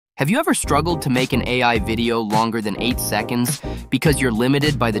Have you ever struggled to make an AI video longer than 8 seconds because you're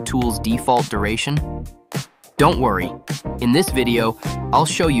limited by the tool's default duration? Don't worry. In this video, I'll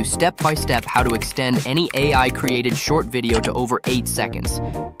show you step-by-step how to extend any AI-created short video to over 8 seconds.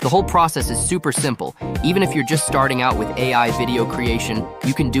 The whole process is super simple. Even if you're just starting out with AI video creation,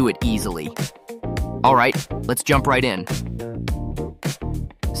 you can do it easily. Alright, let's jump right in.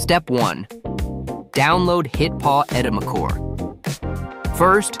 Step 1. Download HitPaw Edimakor.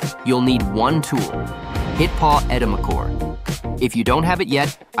 First, you'll need one tool, HitPaw Edimakor. If you don't have it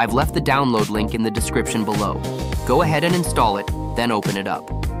yet, I've left the download link in the description below. Go ahead and install it, then open it up.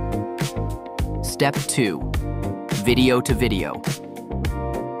 Step 2. Video to video.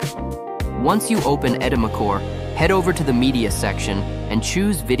 Once you open Edimakor, head over to the Media section and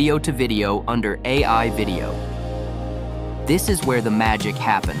choose Video to Video under AI Video. This is where the magic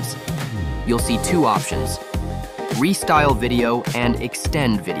happens. You'll see two options: Restyle Video and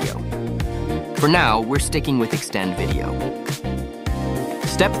Extend Video. For now, we're sticking with Extend Video.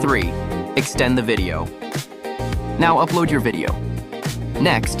 Step 3. Extend the video. Now upload your video.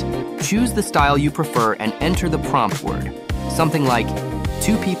 Next, choose the style you prefer and enter the prompt word. Something like,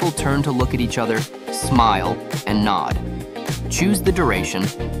 two people turn to look at each other, smile, and nod. Choose the duration,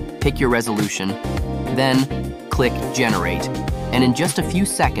 pick your resolution, then click Generate, and in just a few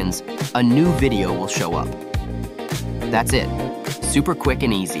seconds, a new video will show up. That's it. Super quick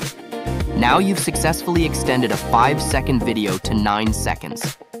and easy. Now you've successfully extended a 5-second video to 9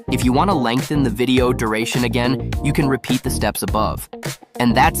 seconds. If you want to lengthen the video duration again, you can repeat the steps above.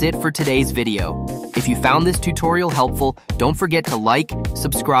 And that's it for today's video. If you found this tutorial helpful, don't forget to like,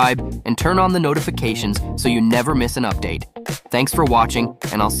 subscribe, and turn on the notifications so you never miss an update. Thanks for watching,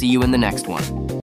 and I'll see you in the next one.